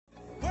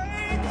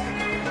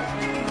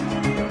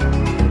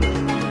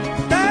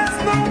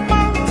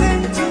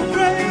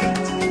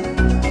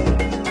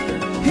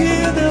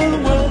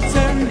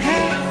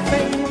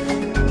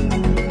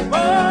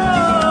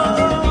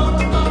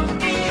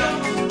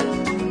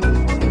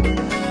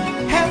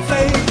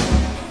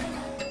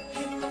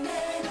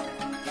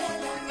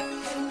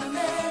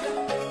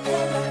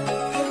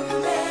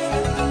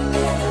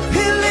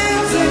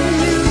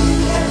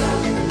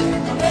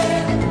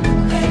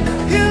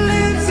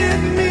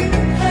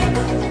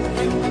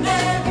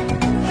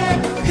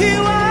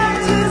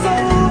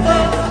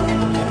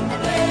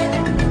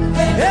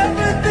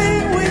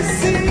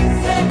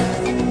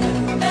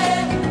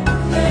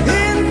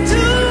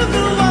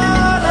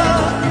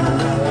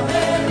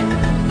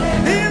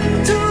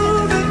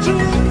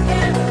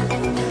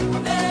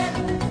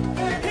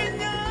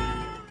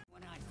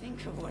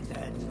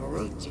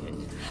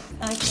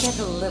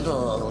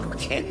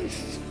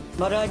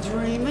But I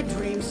dream a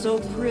dream so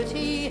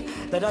pretty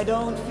that I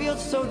don't feel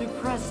so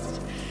depressed,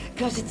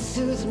 'cause it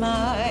soothes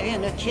my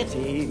inner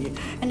kitty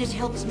and it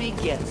helps me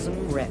get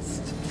some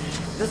rest.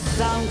 The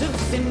sound of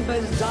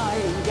Simba's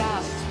dying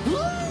gasp,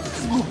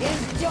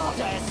 his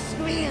daughter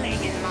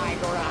squealing in my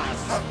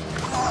grasp,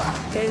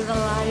 his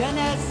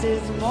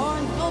lioness's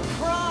mournful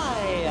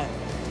cry,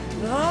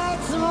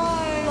 that's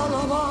my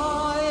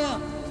lullaby.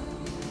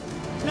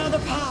 Now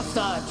the past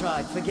I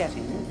tried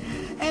forgetting,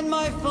 and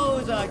my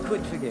foes I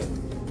could forgive.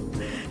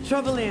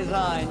 Trouble is,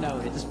 I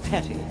know it's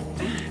petty,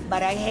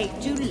 but I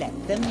hate to let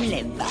them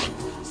live.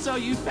 So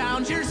you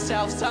found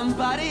yourself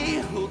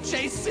somebody who'll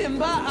chase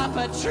Simba up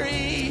a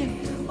tree.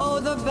 Oh,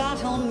 the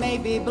battle may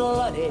be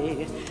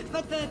bloody,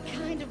 but that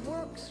kind of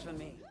works for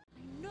me. I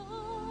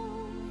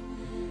know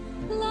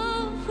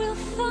love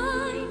will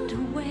find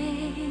a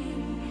way.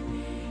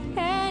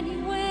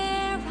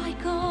 Anywhere I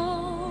go,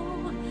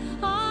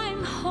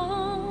 I'm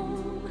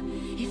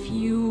home. If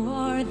you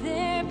are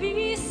there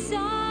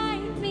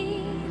beside me,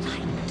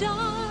 like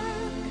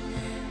dark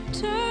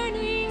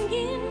turning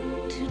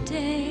into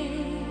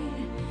day,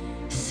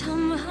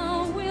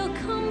 somehow we'll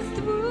come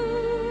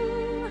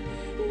through.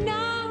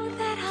 Now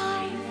that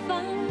I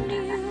found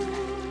you,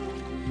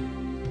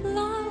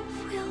 love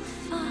will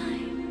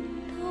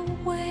find a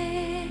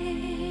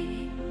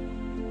way.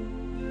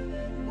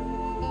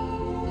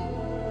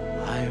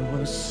 I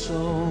was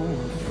so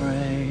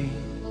afraid.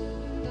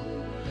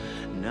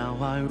 Now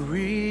I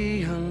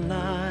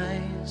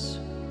realize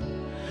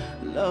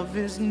love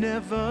is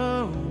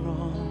never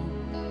wrong,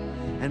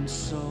 and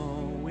so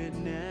it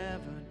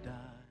never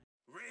dies.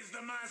 Raise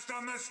the mast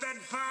on the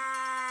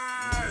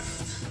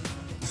steadfast,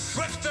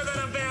 swifter than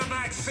a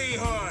bareback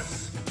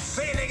seahorse,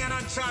 sailing an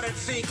uncharted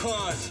sea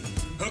course.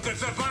 Who could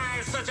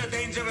survive such a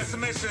dangerous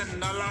mission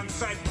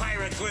alongside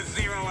pirates with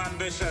zero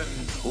ambition?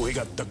 We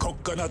got the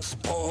coconuts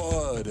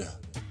poured,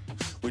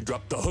 we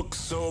drop the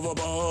hooks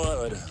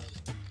overboard,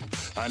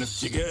 and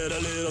if you get a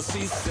little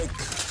seasick,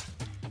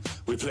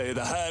 we play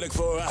the haddock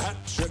for a hat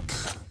trick.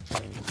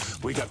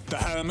 We got the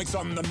hammocks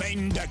on the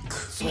main deck,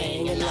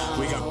 swinging low.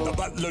 We got the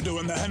butler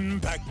doing the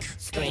henpeck,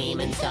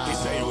 Screaming so. They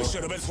say we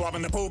should have been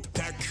swapping the poop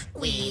deck.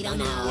 We don't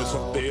know. What's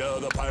what the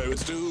other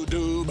pirates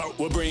do, but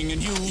we're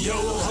bringing you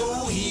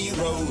yo-ho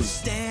heroes.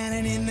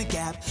 Standing in the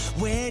gap,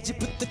 where'd you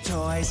put the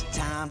toys?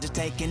 Time to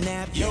take a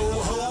nap.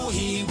 Yo-ho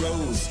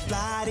heroes.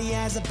 Flighty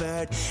as a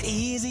bird,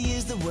 easy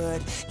is the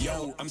word.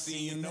 Yo, I'm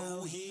seeing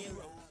no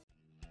heroes.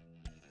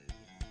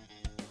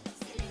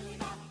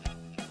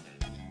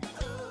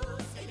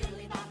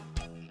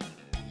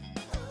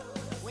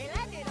 We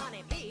landed on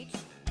a beach.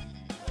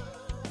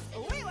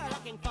 We were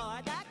looking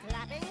for the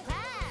clapping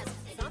pass.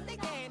 Something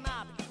came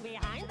up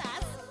behind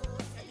us.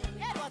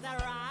 It was a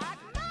rock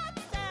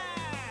monster.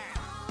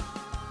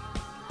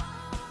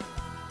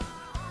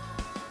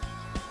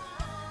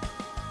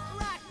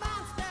 Rock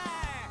monster.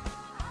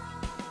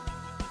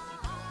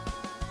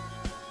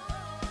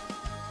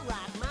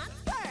 Rock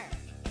monster.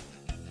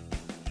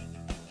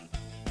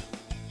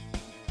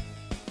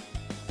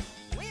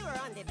 We were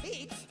on the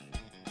beach.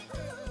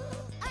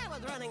 I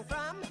was running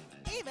from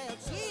evil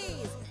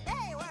cheese.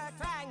 They were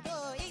trying to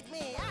eat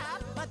me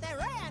up, but they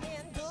ran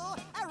into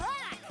a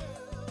rock.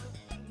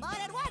 But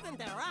it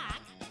wasn't a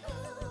rock.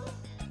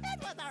 It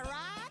was a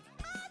rock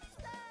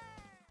monster.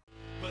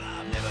 Well,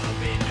 I've never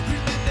been to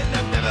Greenland, and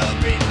I've never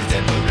been to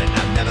Denver, and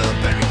I've never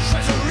buried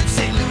treasure in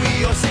St. Louis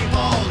or St.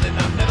 Paul, and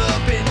I've never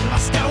been to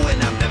Moscow, and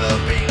I've never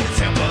been to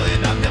Tampa,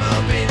 and I've never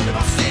been to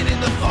Boston in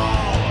the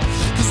fall.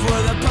 'Cause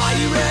we're the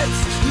pirates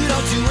who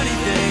don't do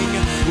anything.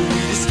 We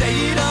just stay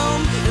at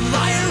home and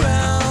lie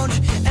around.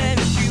 And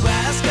if you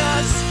ask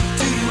us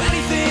to do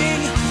anything,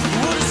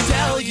 we'll just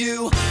tell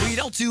you we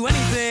don't do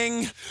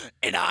anything.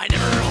 And I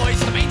never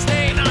hoist the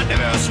mainstay, and I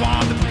never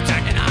swab the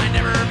protect, and I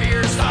never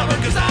veer starboard,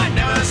 'cause I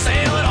never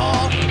sail at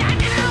all. And I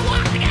never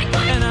walk the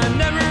gangplank, and I've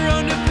never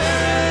owned a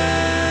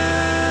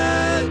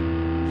parrot.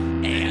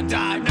 And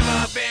I've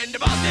never been to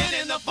Boston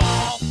in the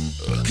fall.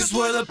 'Cause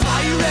we're the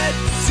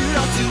pirates who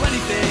don't do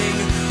anything.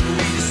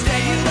 We just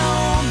stay at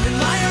home and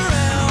lie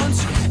around.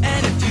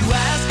 And if you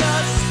ask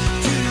us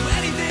to do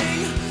anything,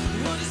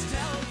 we'll just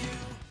tell you.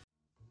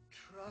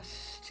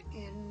 Trust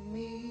in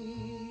me,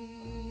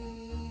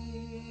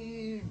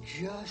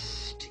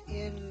 just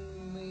in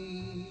me.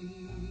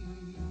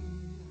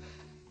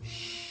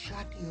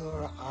 Shut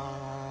your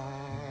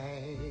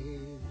eyes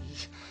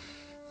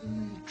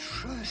and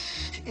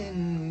trust in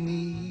me.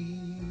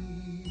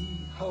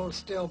 Hold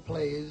still,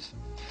 please.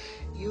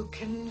 You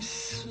can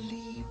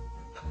sleep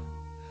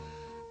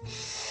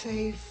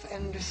safe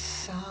and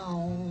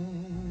sound,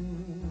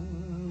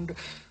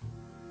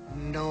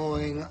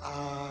 knowing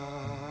I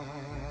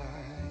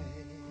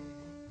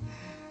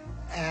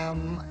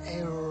am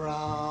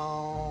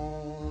around.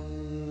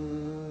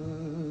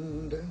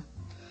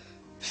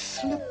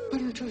 Slip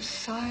into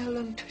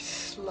silent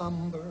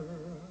slumber,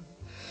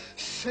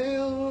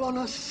 sail on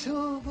a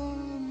silver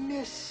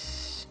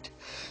mist,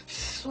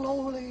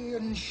 slowly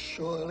and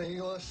surely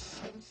your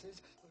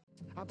senses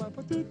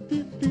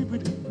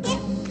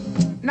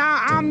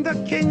Now I'm the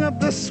king of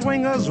the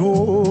swingers,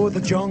 oh,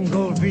 the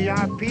jungle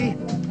VIP.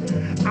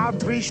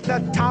 I've reached the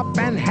top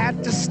and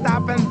had to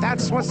stop, and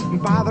that's what's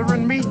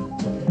bothering me.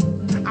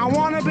 I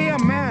wanna be a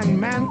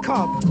man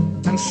cub,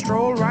 and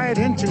stroll right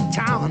into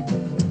town,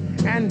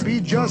 and be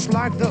just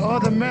like the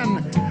other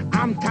men.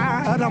 I'm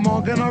tired of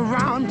walking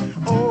around.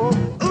 Oh,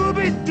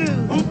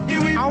 ooby-doo,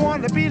 I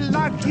wanna be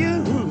like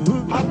you.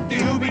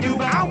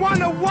 I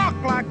wanna walk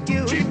like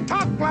you,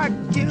 talk like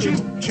you,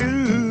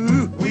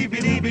 choo.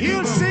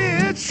 You'll see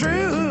it's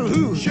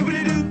true.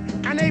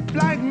 An ape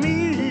like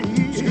me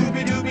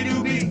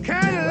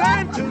can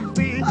learn to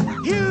be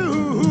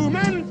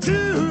human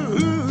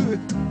too.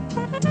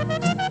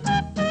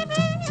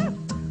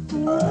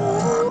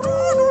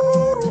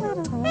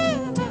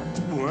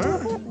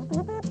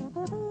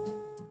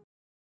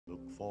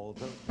 Look for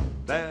the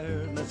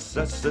bare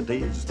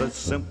necessities, the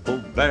simple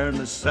bare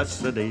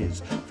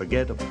necessities.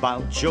 Forget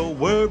about your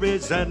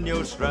worries and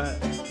your strife.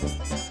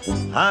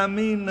 I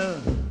mean the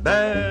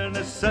bare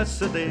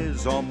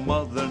necessities are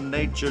Mother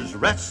Nature's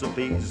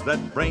recipes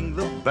that bring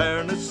the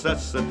bare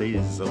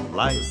necessities of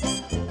life.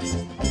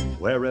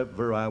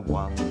 Wherever I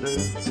wander,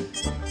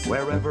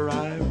 wherever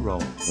I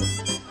roam,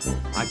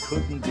 I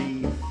couldn't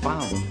be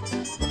found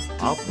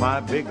off my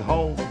big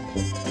home.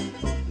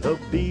 The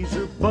bees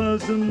are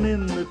buzzing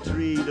in the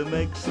tree to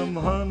make some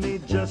honey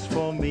just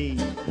for me.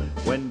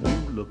 When you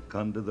look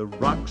under the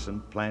rocks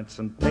and plants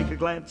and take a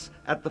glance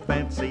at the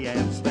fancy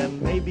ants, then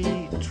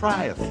maybe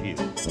try a few.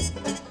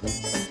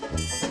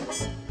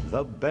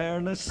 The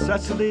bare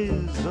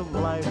necessities of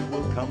life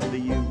will come to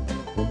you.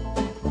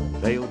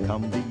 They'll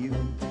come to you.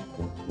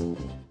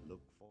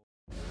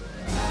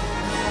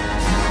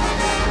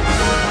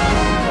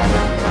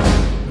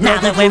 Now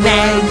that we're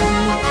men,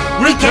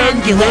 we can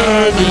do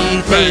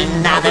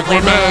anything. Now that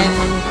we're men,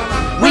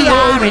 we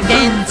are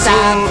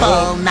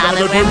invincible. Now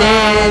that we're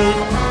men,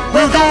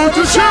 we'll go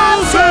to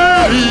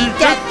Chelsea,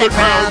 get the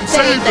crown,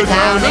 save the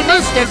town, and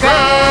Mr.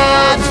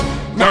 Krabs.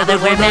 Now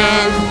that we're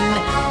men,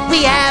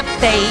 we have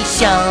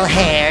facial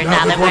hair.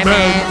 Now that we're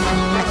men,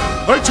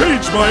 I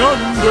changed my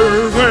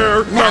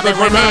underwear. now that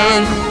we're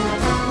men,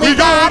 we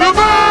got a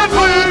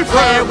manly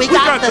flair. We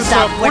got the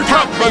stuff, we're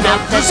tough enough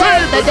to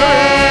save the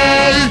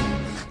day.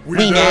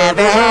 We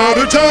never had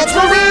a chance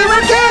when we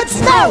were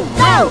kids. No,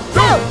 no,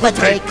 no. But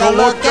take a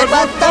look at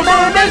what the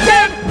mermaid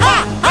did.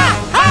 Ha, ha,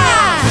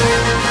 ha!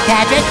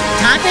 Patrick,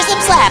 time for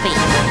some slappy.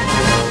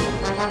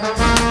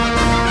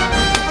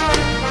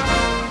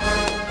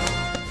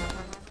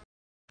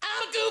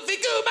 I'm a goofy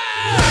goober.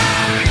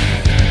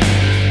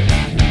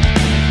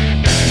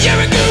 You're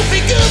a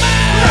goofy goober.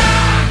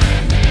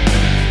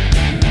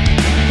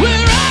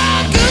 We're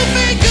all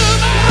goofy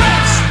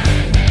goobers.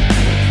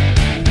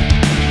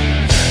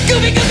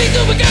 Goofy, goofy,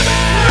 goober,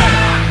 goober.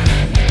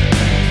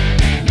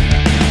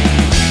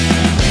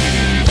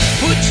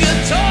 Put your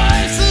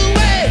toys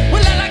away.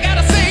 Well, all I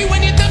gotta say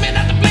when you tell me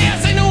not to play, I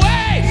say no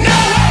way. No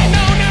way,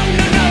 no, no,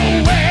 no, no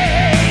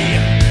way.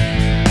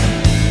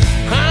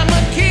 I'm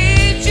a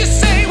kid, you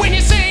say. When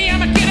you say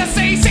I'm a kid, I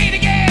say it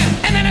again.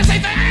 And then I say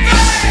thanks.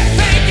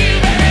 Thank you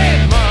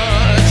very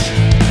much.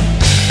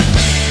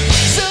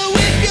 So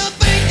if you're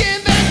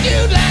thinking that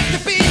you'd like to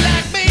be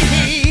like me,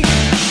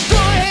 go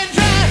ahead,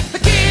 try. The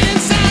kid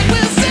inside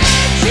will set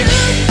you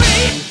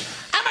free.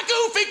 I'm a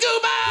goofy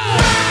goober.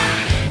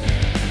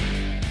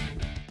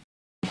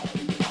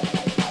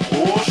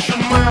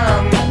 Ocean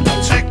man,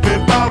 take me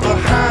by the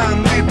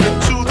hand, lead me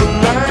to the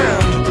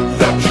land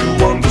that you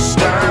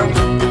understand.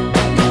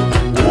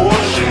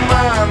 Ocean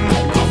man,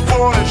 the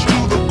voyage to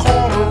the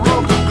corner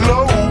of the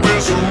globe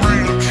is a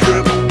real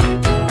trip.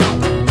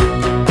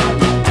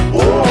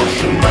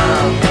 Ocean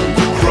man,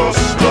 the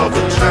crust of a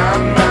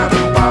tan man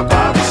and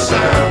by the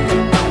sand,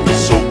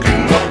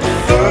 soaking up the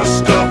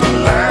thirst of the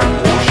land.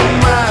 Ocean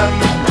man,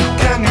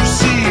 can you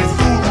see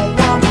through the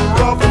wonder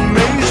of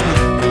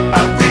amazement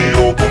at the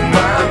open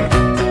man?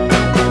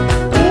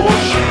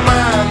 Ocean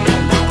man,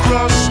 the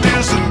crust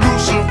is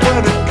elusive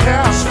when it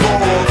casts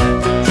forth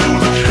to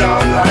the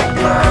childlike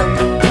man.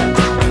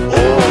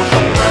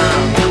 Ocean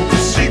man, the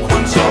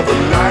sequence of a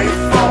life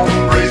form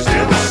raised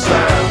in the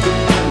sand,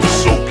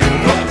 soaking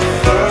up the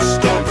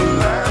thirst of the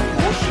land.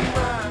 Ocean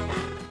man.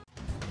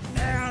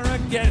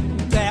 Arrogant,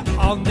 they're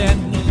on their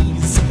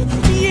knees.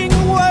 Being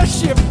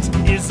worshipped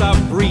is a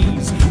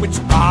breeze, which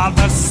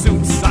rather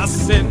suits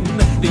us in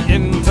the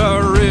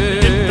interim.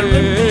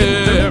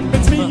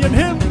 It's me and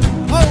him.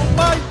 Oh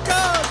my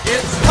God!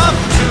 It's tough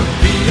to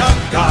be a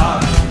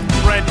god,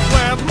 bred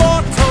where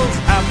mortals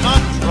have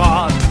not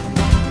trod.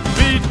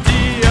 Be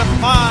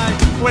deified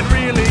when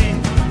really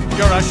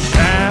you're a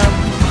sham.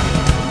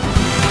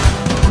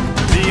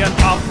 Be an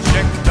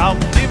object of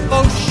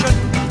devotion,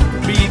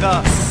 be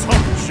the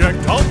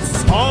subject of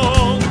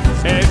song.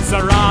 It's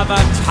a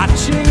rather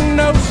touching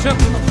notion,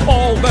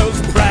 all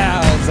those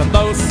prayers and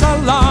those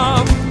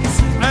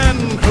salams. And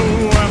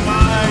who am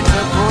I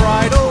to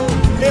bridle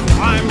if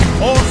I'm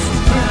forced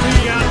to be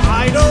an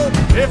idol?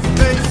 If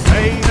they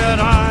say that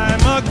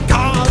I'm a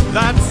god,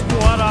 that's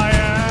what I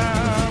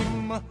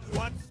am.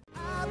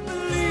 I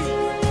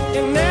believe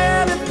in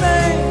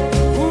anything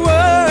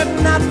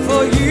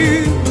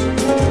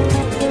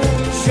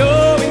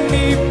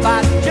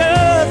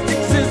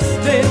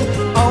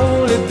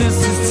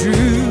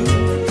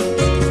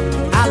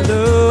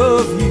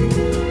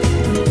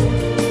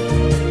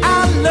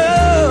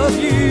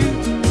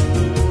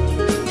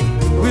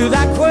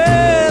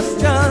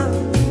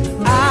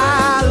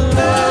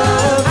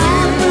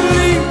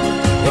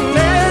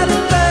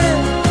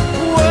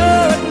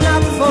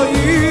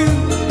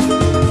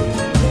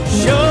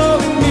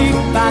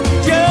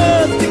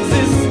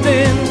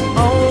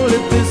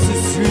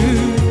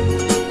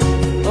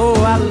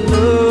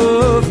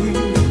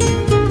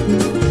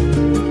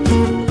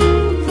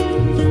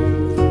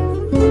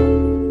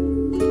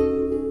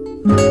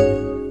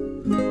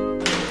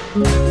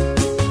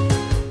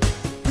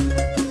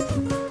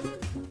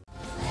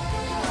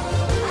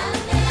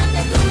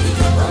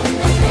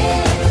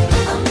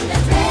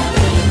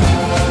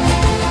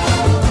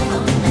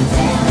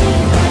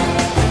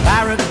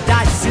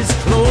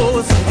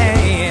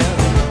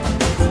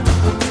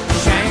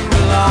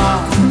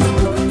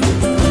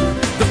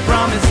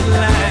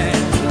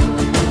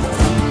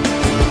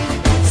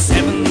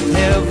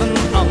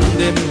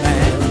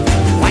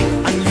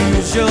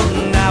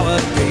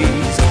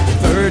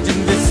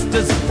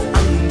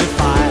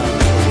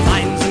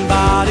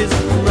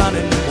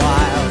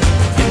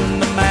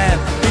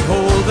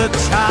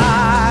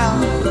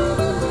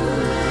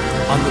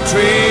on the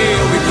trail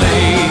we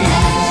blaze.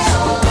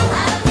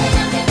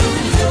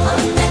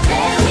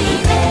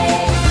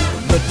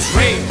 The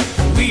trail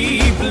we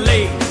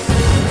blaze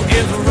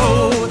is a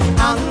road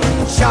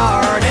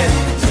uncharted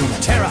through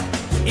terra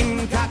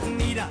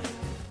incognita.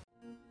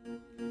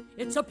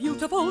 It's a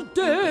beautiful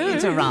day.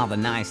 It's a rather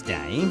nice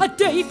day. A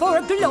day for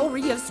a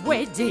glorious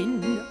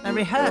wedding. A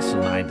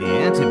rehearsal, my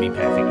dear, to be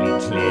perfectly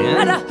clear.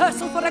 A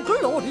rehearsal for a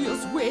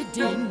glorious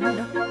wedding.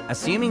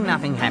 Assuming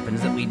nothing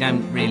happens that we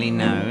don't really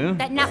know.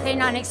 That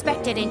nothing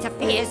unexpected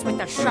interferes with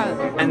the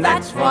show. And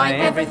that's why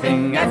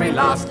everything, every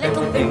last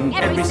little thing,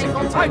 every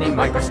single tiny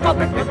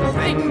microscopic little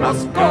thing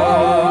must go.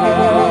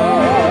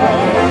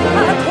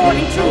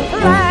 According to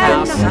plan.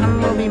 Our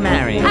son will be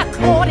married.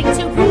 According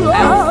to plan.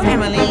 Our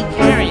family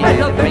carried,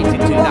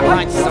 elevated to the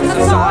heights of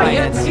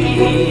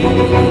society.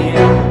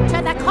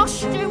 To the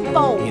costume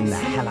balls. In the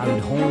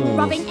hallowed halls.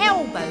 Rubbing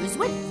elbows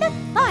with the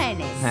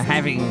finest.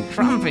 Having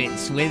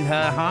crumpets with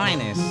her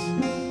highness.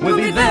 We'll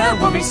be there,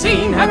 we'll be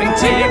seen, having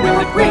tea with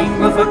the queen.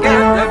 We'll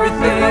forget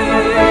everything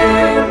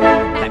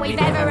that we've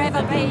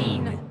ever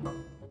been.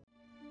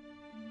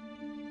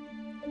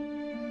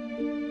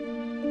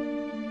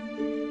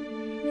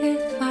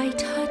 If I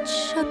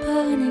touch a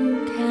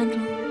burning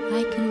candle,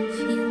 I can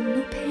feel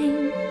no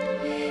pain.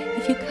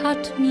 If you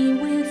cut me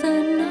with a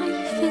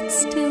knife, it's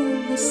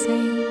still the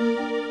same.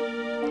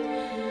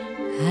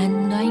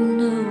 And I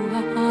know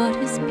her heart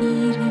is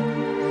beating,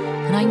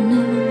 and I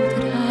know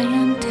that I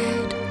am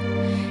dead.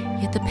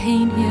 Yet the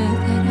pain here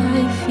that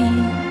I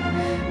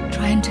feel,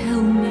 try and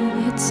tell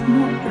me it's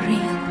not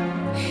real.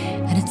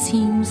 And it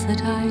seems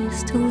that I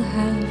still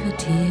have a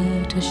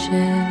tear to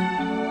shed.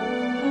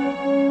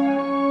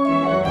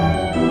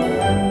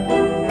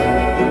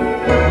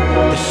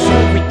 The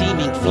sole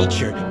redeeming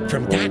feature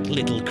from that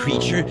little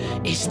creature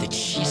is that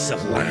she's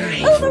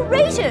alive.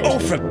 Overrated!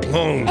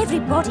 Overblown!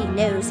 Everybody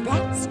knows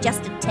that's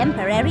just a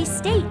temporary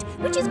state,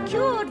 which is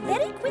cured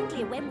very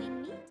quickly when we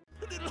meet.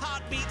 The little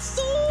heart beats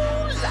so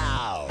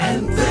loud.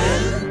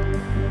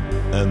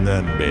 And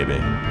then, baby,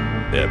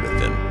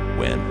 everything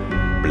went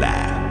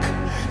black.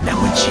 Now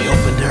when she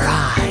opened her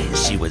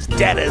eyes, she was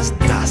dead as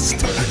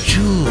dust. Her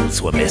jewels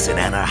were missing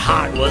and her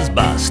heart was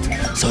bust.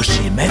 So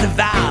she made a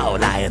vow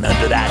lying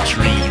under that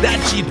tree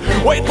that she'd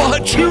wait for her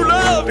true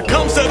love to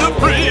come set her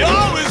free.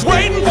 Always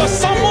waiting for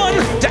someone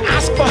to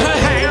ask for her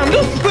hand.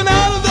 Then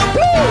out of the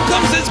blue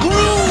comes this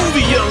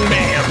groovy young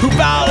man who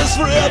vows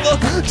forever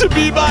to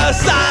be by her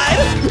side.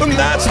 And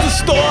that's the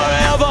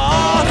story of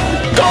our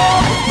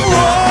dog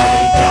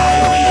road.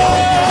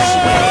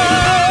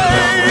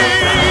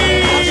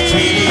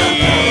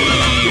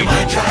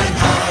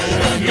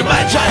 You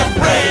might try and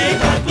pray,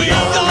 but we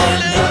all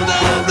live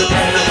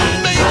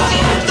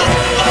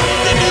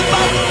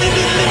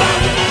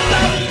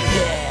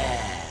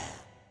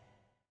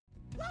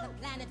the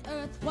planet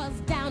Earth was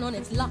down on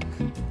its luck,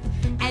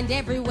 and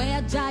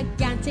everywhere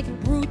gigantic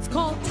brutes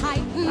called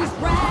titans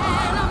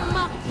ran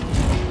amok.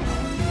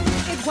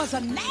 It was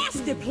a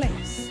nasty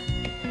place.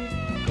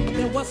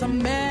 There was a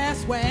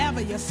mess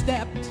wherever you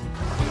stepped.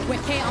 Where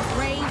chaos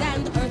reigned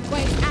and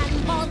earthquakes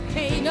and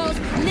volcanoes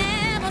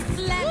never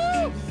slept.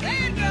 Woo!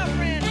 And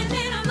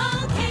then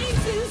along came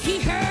Zeus. He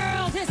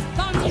hurled his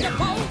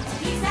thunderbolt.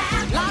 He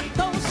said, lock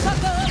those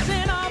suckers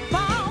in a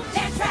bowl.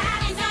 Their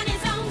trappings on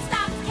his own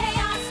stopped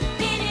chaos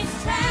in its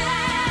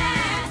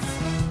tracks.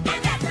 And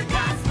that's the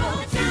gospel.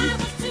 The time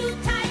was too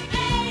tight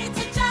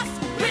to just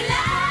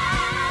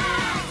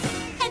relax.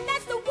 And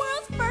that's the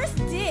world's first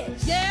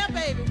dish. Yeah,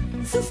 baby.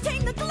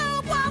 Sustain the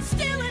globe while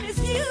still in his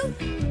youth.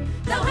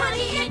 Though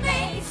honey it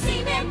may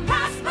seem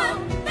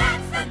impossible,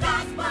 that's the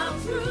gospel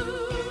truth.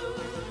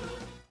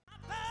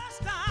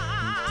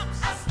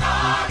 A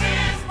star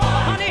is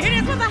born. Honey, hit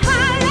it with a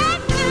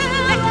highlight.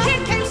 The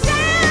kid came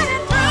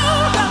shining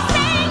through. Go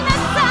sing the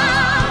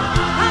song.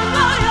 I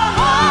know you're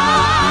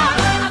born.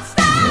 A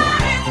star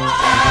is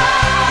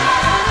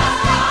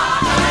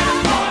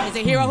born. He's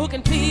a hero who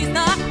can please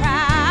the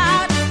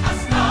crowd. A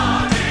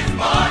star is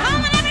born.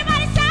 Come on,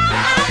 everybody shout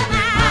out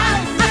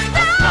loud.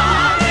 A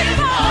star is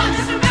born.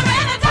 Just remember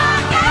in the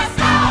darkest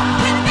hour,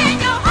 within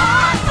your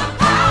heart some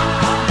power.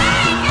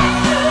 Make it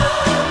true.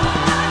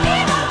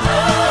 Even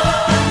true.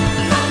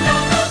 So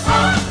don't lose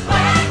hope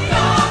when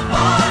you're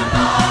born.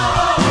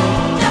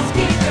 Just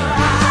keep your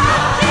eyes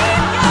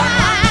every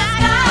night.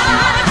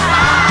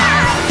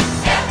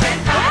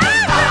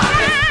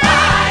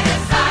 Bright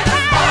inside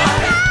us,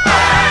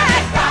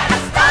 bright, bright, a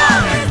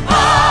star is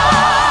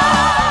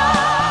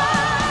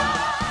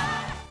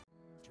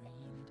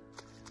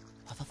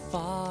Of a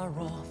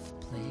far-off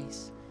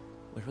place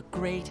where a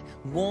great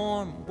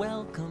warm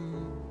welcome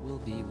will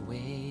be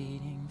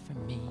waiting for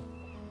me,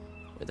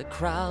 where the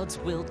crowds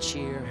will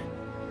cheer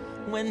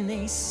when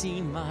they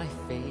see my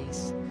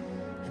face,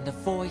 and a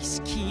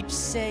voice keeps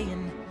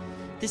saying,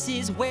 this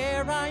is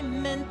where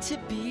I'm meant to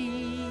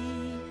be.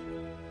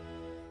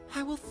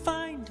 I will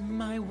find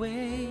my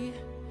way.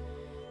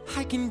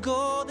 I can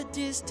go the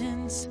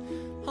distance.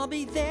 I'll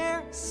be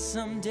there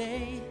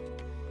someday.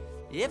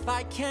 If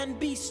I can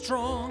be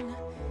strong,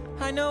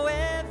 I know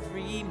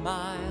every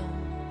mile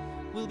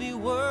will be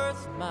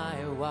worth my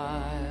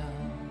while.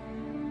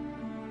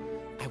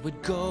 I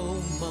would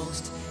go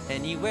most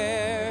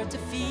anywhere to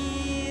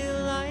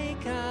feel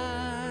like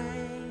I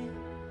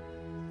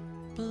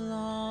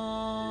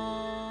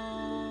belong.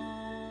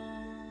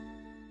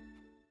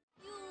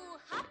 You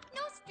have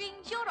no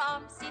strings, your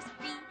arms is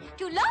free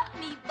to love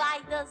me by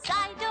the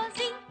side of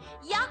thee.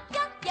 Yeah,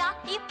 yeah, yeah,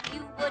 if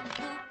you would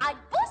do, I'd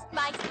boost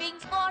my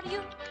strings for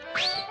you.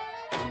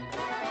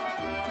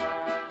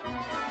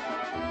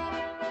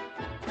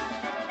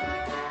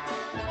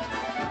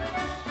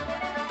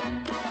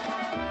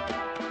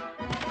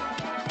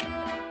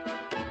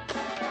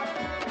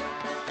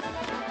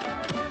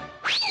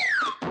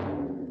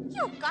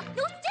 You've got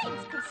no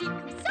strings, comme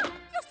ça.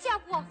 Your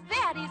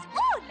savoir-faire is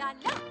oh la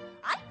la.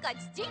 I've got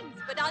strings,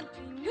 but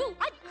entre nous,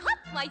 I'd cut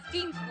my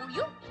strings for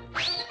you.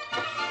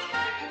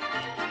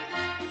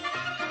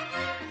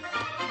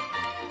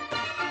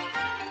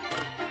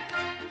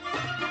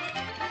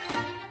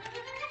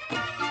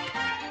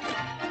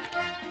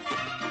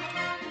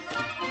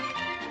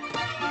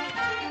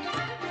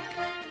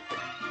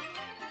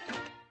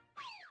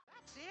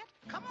 That's it.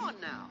 Come on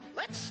now.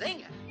 Let's sing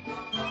it.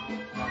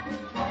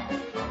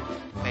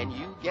 When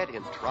you get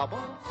in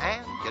trouble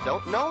and you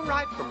don't know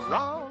right from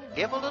wrong,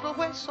 give a little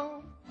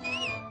whistle.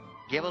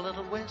 Give a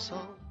little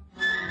whistle.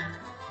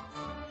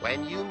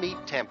 When you meet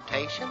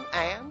temptation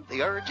and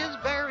the urge is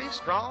very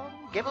strong,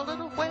 give a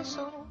little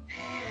whistle.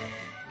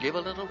 Give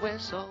a little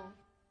whistle.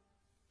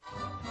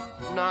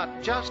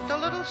 Not just a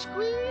little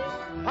squeak,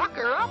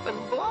 pucker up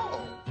and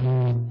blow.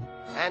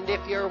 And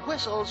if your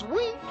whistle's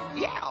weak,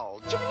 yell,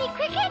 Jiminy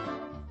Cricket!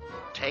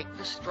 Take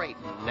the straight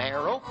and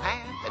narrow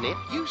path, and if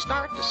you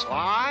start to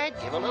slide,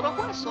 give a little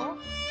whistle.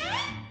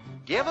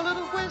 Give a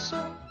little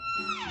whistle.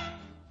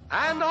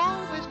 And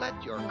always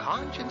let your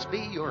conscience be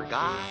your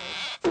guide.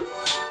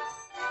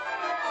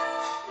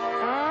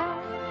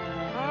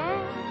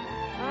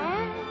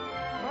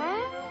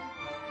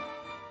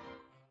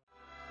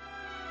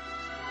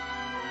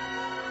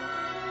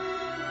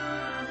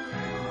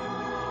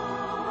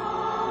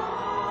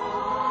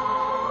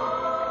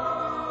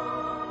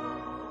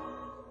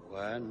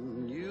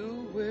 When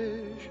you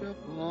wish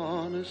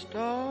upon a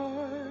star,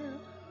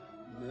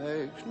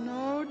 makes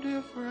no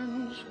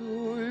difference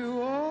who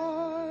you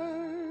are.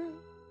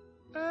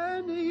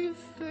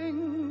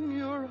 Anything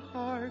your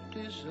heart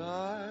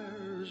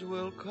desires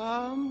will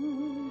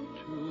come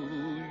to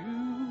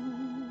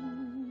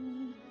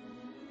you.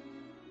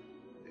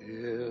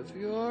 If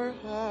your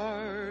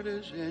heart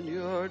is in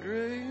your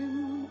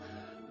dream,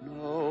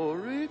 no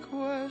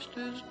request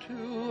is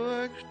too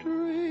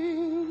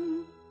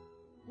extreme.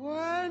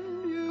 When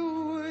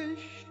you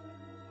wish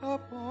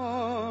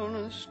upon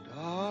a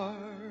star,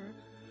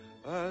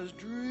 as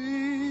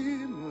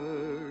dreamers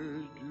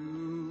do.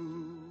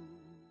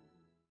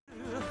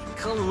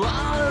 変わ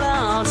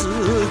らず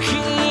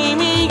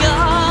君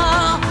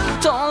が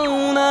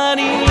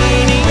隣にい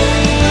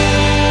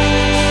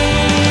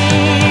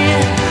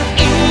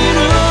る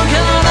か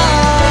ら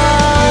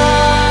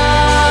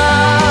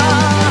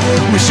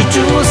Wish you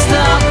to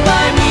stop by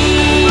me.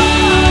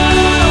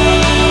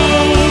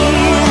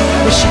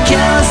 Wish you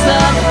can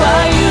stop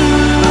by you.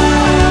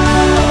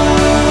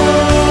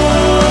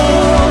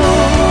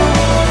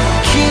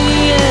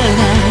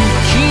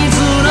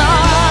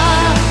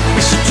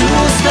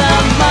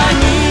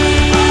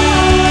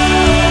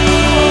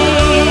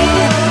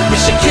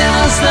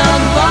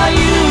 Stand by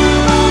you.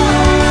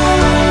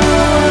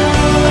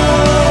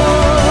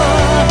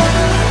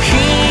 一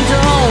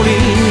人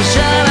じ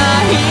ゃな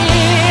い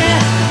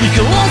行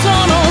こうそ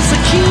の先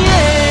へ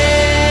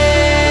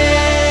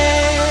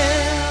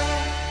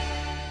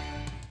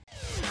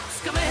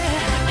掴め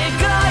描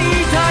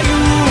いた夢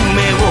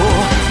を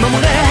守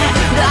れ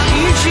大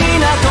事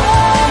な友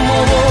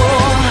を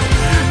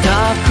た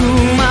く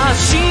ま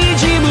しい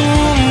自分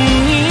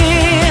に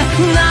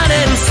なれ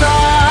るさ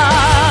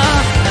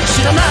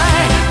知らない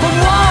パワ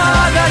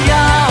ーが宿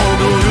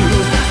る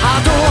ハ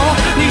ート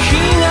に火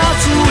が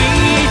つい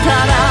た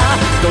ら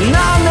どんな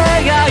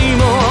願い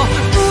も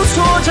嘘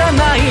じゃな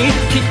い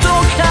きっと叶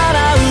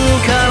う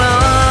から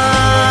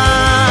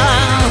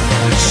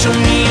Show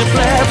me a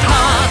brave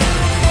heart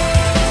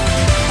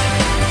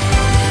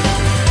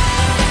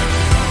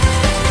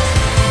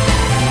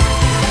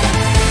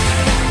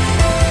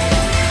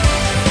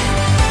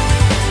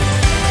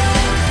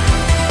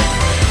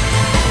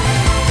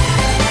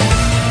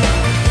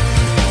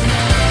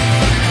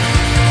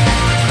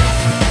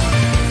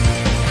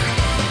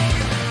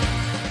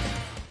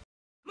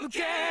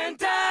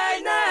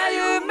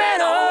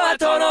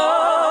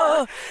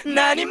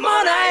何も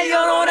ない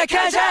世の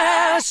中じ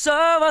ゃそ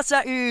うさ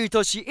愛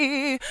し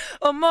い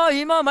思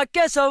いも負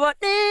けそうに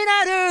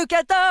なるけ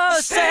ど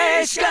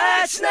静し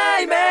かしな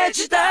いイメー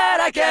ジだ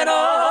らけ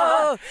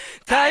の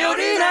頼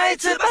りない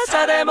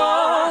翼で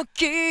も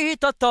きっ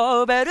と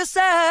飛べるさ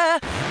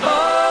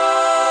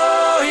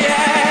Oh yeah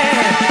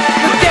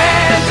無限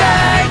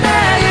大な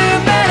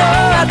夢の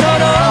後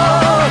の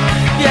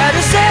や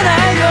るせな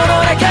い世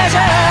の中じゃ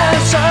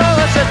そう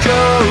さ常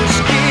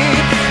識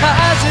外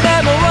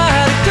れも悪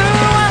く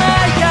は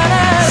ない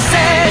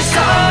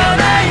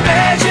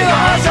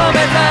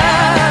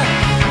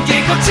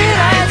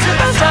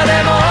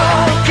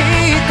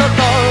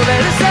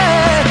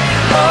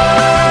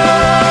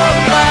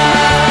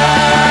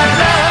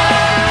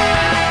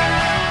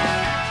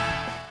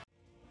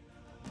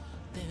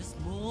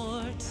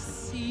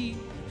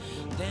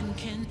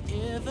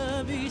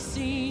ever be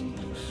seen,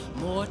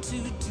 more to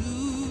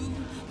do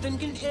than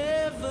can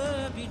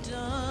ever be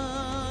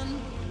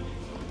done.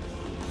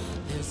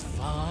 There's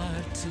far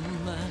too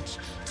much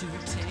to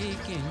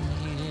take in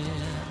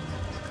here,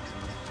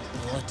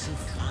 more to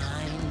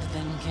find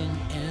than can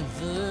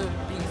ever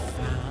be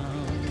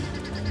found.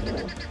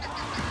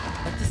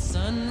 But the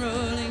sun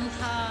rolling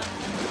high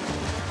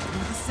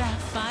through the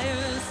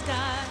sapphire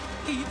sky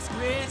keeps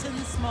great and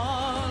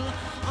small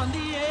on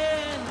the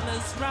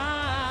endless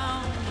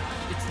round.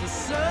 It's the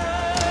circle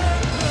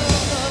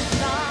of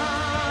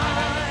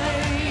life,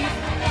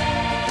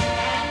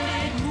 and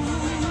it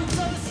moves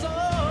us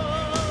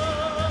all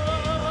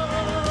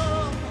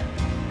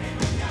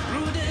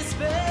through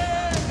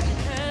despair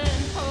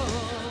and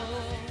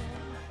hope.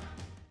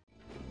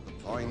 The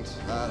point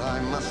that I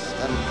must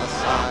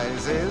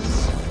emphasize is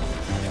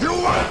you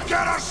won't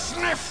get a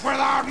sniff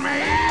without me.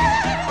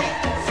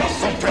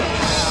 So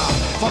prepare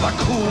for the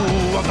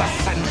coup of the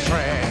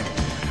century.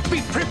 Be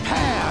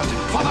prepared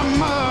for the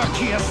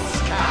murkiest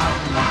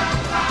scam.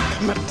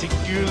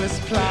 Meticulous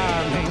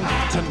planning,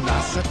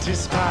 tenacity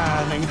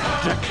spanning,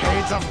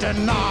 decades of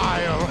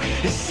denial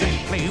is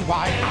simply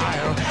why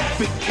I'll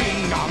be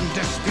king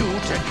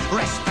undisputed,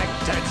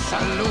 respected,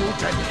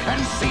 saluted,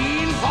 and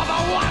seen for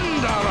the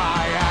wonder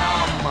I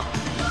am.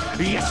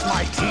 Yes,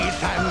 my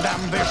teeth and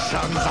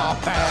ambitions are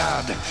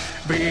bad.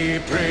 Be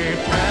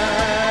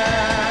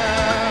prepared.